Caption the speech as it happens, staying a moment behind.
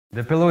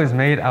The pillow is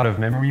made out of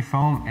memory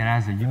foam and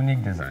has a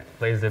unique design.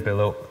 Place the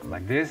pillow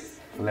like this,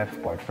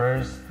 left part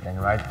first, then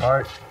right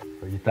part.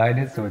 So you tied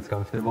it so it's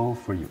comfortable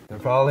for you. The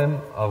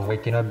problem of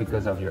waking up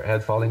because of your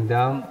head falling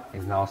down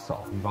is now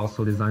solved. We've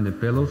also designed the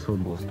pillow so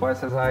it goes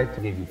twice as high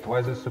to give you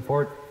twice the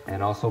support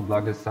and also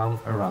block the sound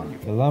around you.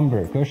 The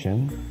lumbar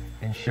cushion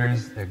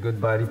ensures a good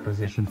body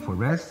position for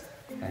rest,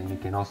 and you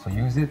can also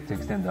use it to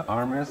extend the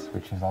armrest,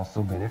 which is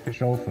also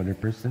beneficial for the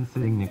person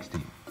sitting next to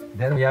you.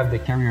 Then we have the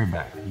carrier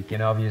bag. You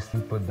can obviously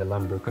put the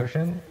lumbar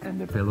cushion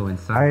and the pillow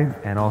inside,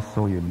 and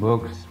also your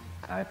books,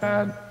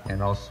 iPad,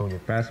 and also your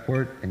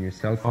passport and your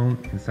cell phone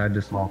inside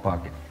the small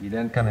pocket. You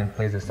then come and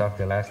place a soft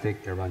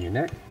elastic around your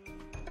neck.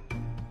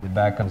 The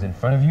bag comes in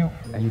front of you,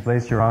 and you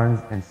place your arms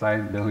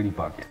inside the hoodie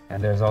pocket.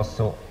 And there's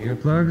also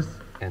earplugs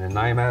and an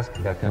eye mask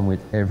that come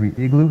with every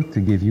Igloo to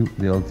give you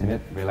the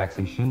ultimate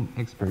relaxation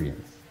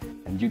experience.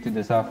 And due to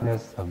the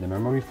softness of the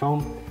memory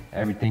foam,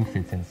 everything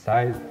fits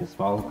inside the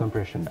small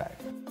compression bag.